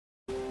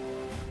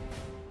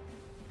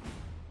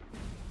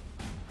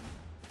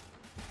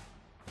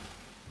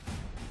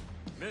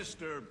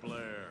Mr.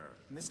 Blair.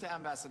 Mr.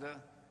 Ambassador.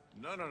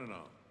 No, no, no,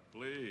 no.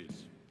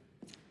 Please.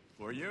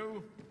 For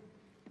you,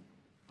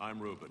 I'm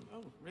Reuben.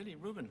 Oh, really?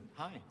 Reuben,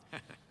 hi.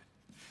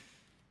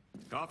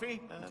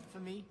 Coffee? For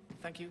me,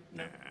 thank you.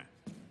 No.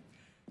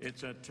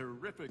 It's a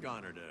terrific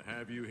honor to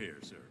have you here,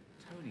 sir.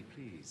 Tony,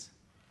 please.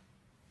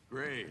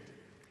 Great.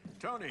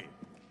 Tony,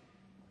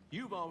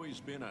 you've always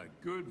been a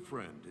good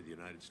friend to the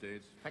United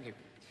States. Thank you.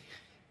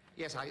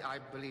 Yes, I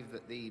believe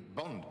that the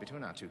bond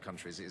between our two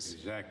countries is...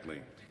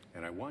 Exactly.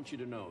 And I want you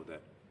to know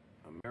that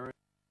America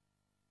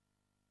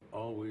will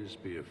always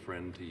be a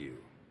friend to you.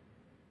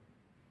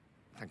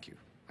 Thank you.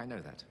 I know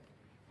that.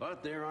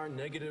 But there are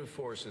negative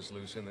forces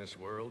loose in this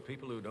world,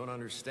 people who don't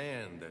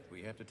understand that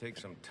we have to take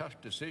some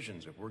tough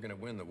decisions if we're going to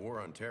win the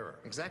war on terror.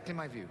 Exactly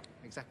my view.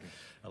 Exactly.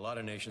 A lot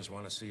of nations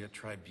want to see a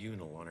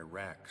tribunal on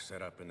Iraq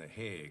set up in The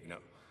Hague. Now,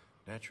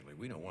 naturally,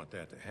 we don't want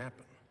that to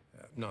happen.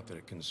 Not that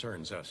it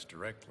concerns us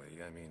directly.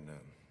 I mean,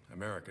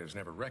 America has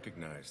never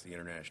recognized the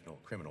International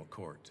Criminal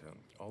Court,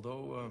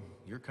 although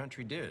your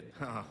country did.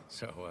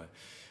 So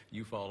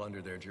you fall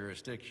under their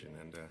jurisdiction,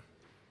 and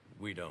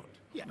we don't.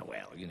 Yeah,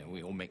 well, you know,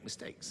 we all make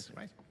mistakes,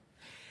 right?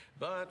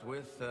 But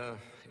with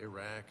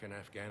Iraq and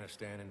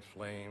Afghanistan in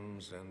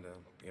flames and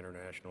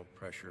international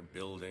pressure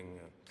building,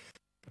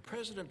 the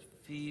president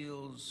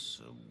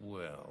feels,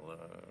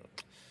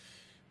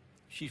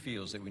 she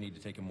feels that we need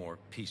to take a more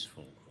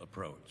peaceful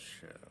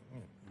approach,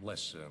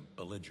 less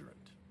belligerent.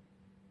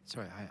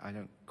 Sorry, I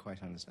don't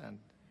quite understand.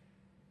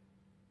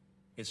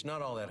 It's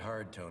not all that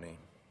hard, Tony.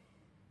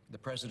 The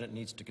president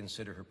needs to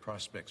consider her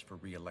prospects for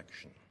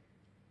re-election.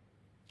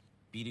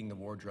 Beating the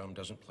war drum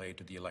doesn't play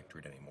to the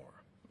electorate anymore.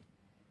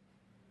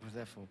 Well,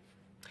 therefore...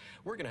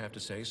 We're going to have to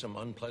say some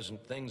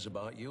unpleasant things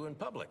about you in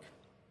public.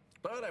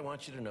 But I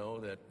want you to know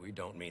that we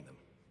don't mean them.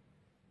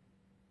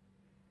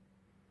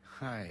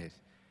 Right.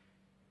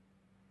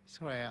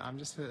 Sorry, I'm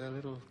just a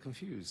little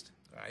confused.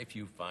 If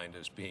you find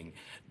us being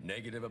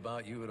negative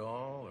about you at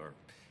all, or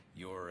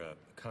your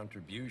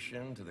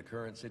contribution to the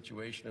current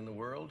situation in the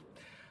world,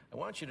 I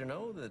want you to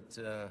know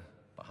that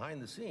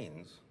behind the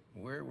scenes,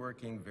 we're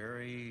working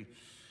very,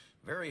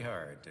 very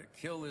hard to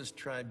kill this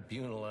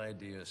tribunal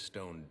idea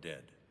stone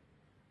dead.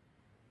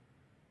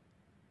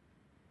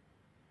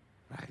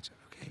 Right,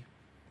 okay.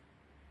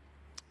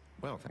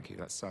 Well, thank you.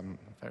 That's, I'm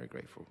very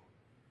grateful.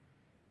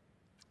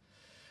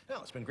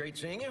 Well, it's been great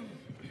seeing you.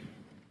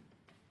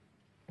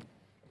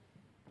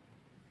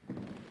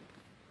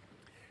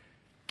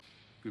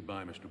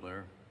 Goodbye, Mr.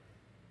 Blair.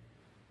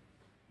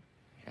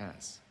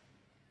 Yes.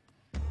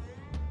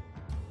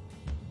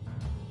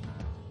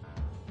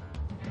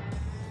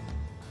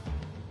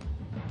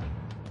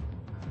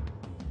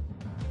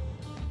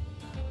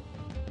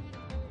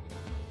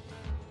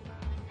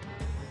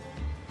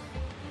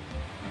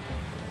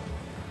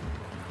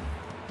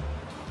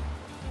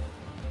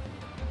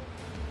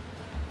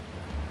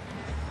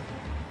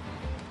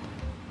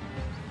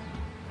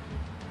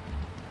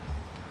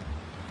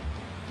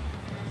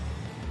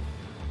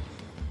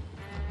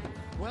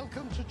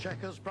 Welcome to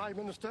Czechos, Prime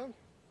Minister.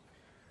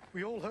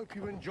 We all hope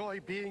you enjoy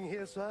being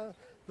here, sir.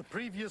 The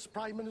previous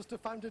Prime Minister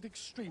found it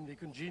extremely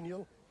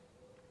congenial.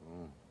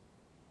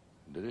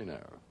 Did he now?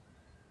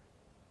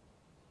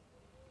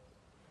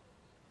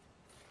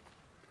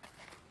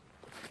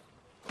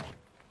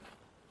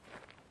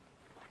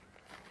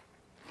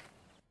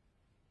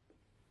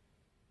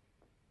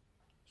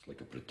 It's like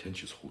a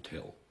pretentious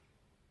hotel.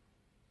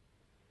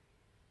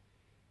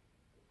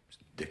 It's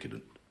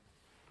decadent.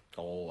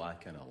 Oh, I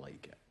kind of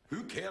like it.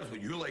 Who cares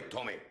what you like,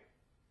 Tommy?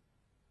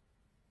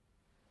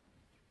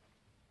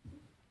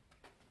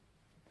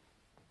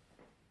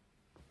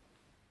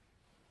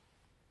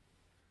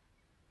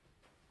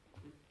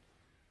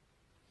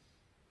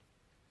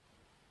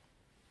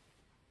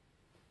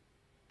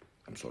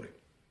 I'm sorry.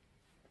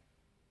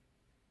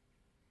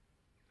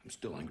 I'm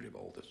still angry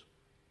about all this.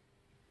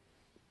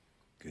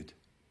 Good.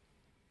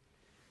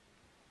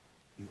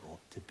 You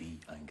ought to be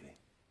angry.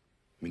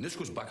 I mean, this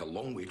goes back a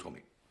long way,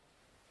 Tommy.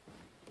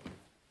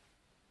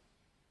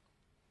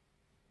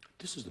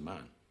 This is the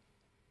man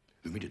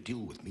who made a deal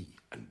with me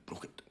and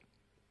broke it.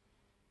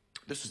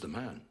 This is the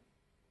man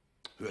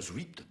who has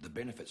reaped the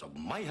benefits of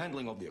my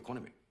handling of the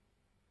economy.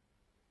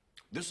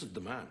 This is the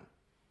man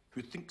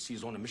who thinks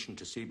he's on a mission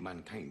to save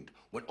mankind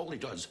when all he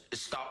does is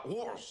start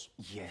wars.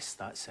 Yes,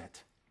 that's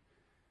it.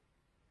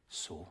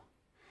 So,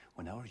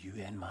 when our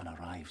UN man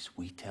arrives,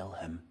 we tell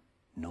him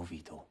no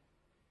veto.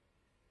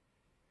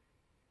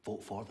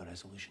 Vote for the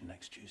resolution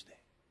next Tuesday.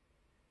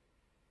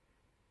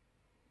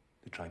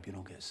 The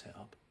tribunal gets set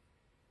up.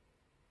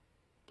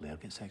 Blair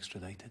gets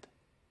extradited.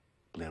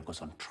 Blair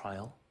goes on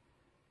trial.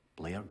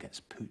 Blair gets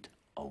put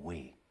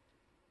away.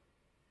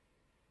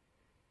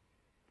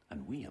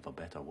 And we have a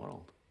better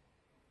world.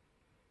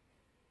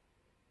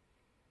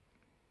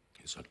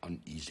 It's an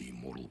uneasy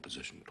moral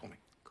position, Tommy.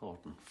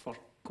 Gordon, for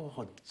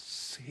God's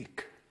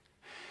sake.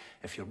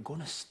 If you're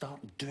going to start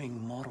doing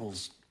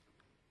morals,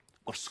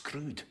 we're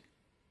screwed.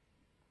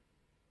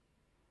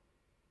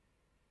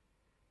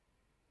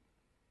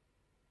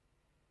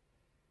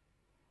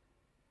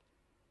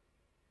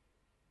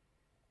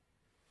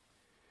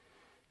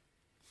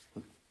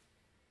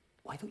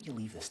 don't you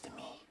leave this to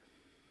me?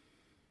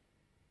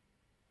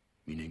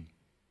 Meaning?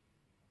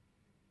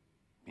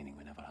 Meaning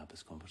we never had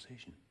this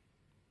conversation.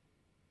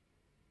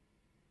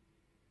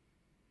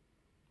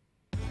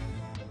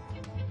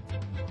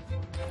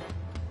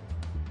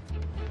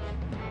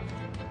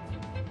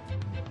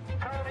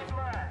 Tony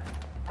Blair,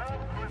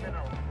 war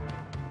criminal.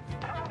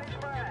 Tony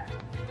Blair,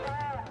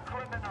 war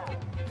criminal.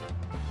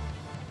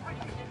 We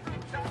should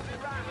troops out of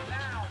Iraq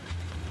now.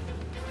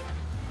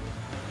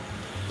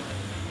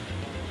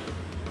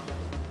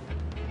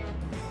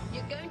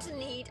 You're going to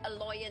need a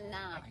lawyer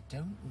now. I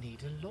don't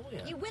need a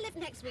lawyer. You will if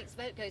next week's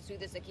vote goes through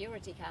the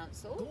Security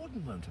Council.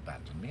 Gordon won't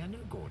abandon me. I know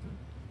Gordon.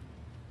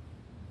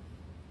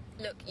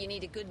 Look, you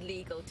need a good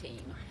legal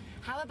team.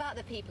 How about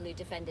the people who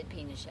defended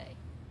Pinochet?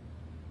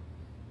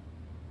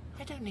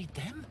 I don't need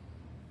them.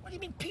 What do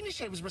you mean?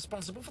 Pinochet was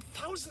responsible for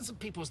thousands of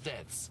people's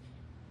deaths.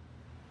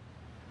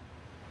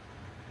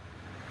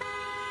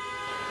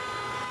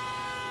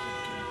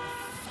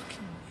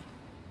 Fucking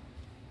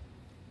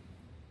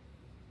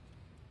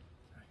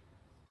way.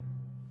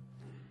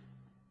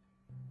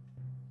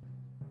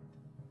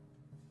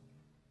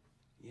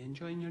 You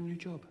enjoying your new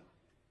job?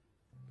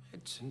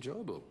 It's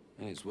enjoyable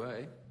in its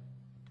way.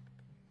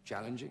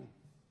 Challenging.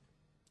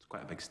 It's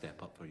quite a big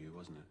step up for you,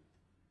 wasn't it?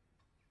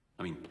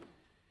 I mean,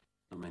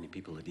 not many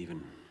people had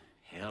even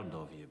heard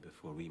of you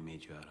before we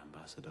made you our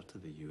ambassador to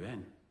the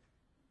UN.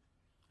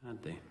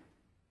 Had they?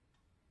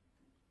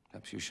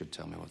 Perhaps you should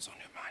tell me what's on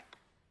your mind.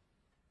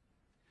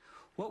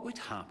 What would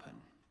happen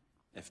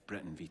if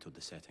Britain vetoed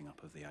the setting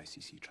up of the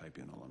ICC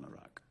tribunal on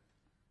Iraq?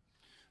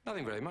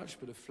 Nothing very much,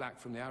 but a flack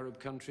from the Arab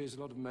countries, a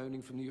lot of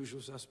moaning from the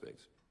usual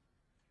suspects.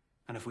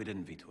 And if we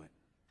didn't veto it?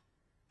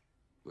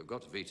 We've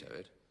got to veto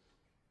it.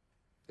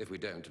 If we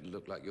don't, it'll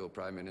look like your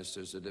Prime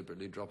Minister's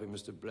deliberately dropping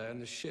Mr. Blair in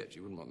the shit.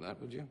 You wouldn't want that,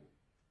 would you?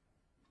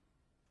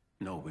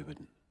 No, we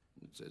wouldn't.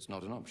 It's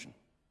not an option.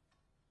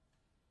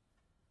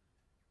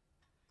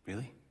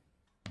 Really?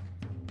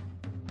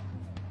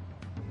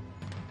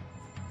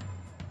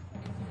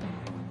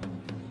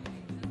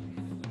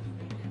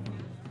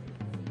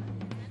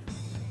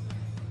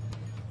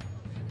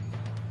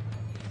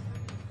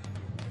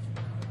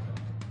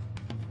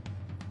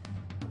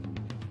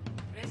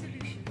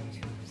 Resolution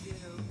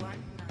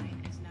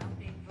 2019 is now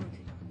being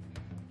voted on.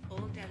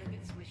 All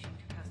delegates wishing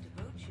to cast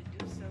a vote should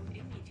do so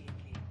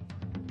immediately.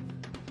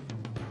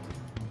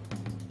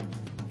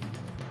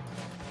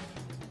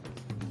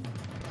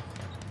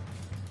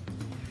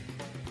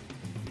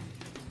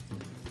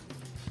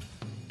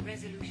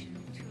 Resolution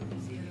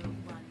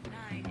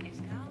 2019 is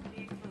now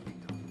being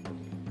voted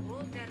on.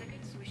 All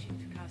delegates wishing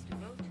to cast a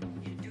vote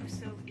should do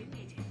so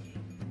immediately.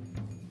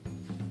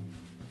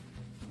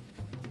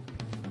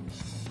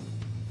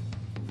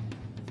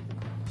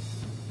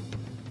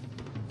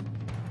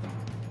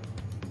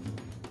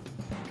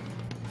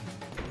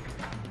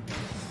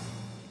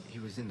 He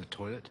was in the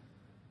toilet.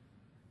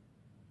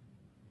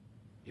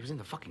 He was in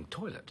the fucking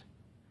toilet,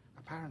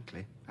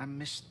 apparently, and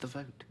missed the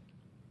vote.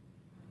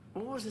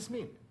 What does this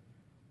mean?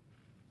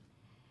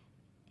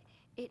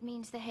 It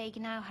means The Hague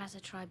now has a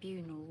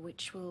tribunal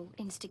which will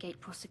instigate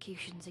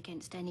prosecutions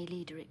against any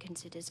leader it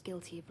considers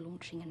guilty of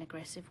launching an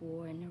aggressive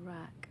war in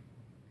Iraq.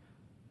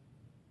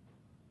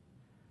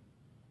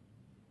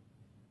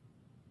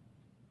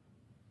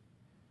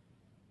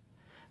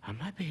 Am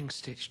I being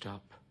stitched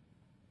up?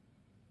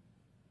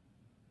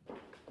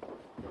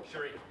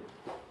 Sherry,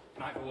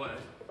 can I have a word?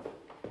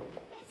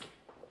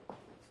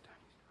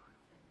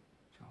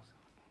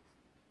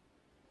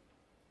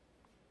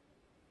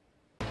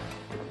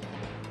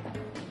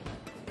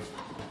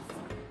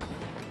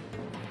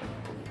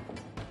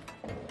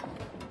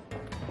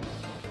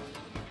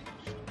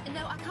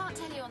 No, I can't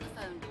tell you on the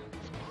phone.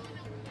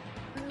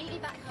 Meet me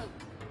back home.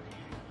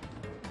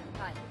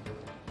 Bye.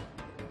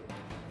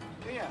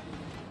 Yeah.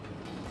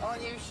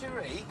 Aren't you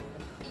Cherie?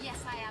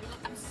 Yes, I am. Look,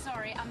 I'm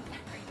sorry. I'm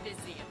very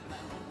busy at the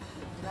moment.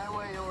 You know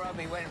where your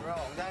hubby went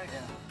wrong, don't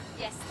you?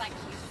 Yes, thank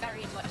you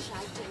very much.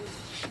 I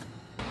do.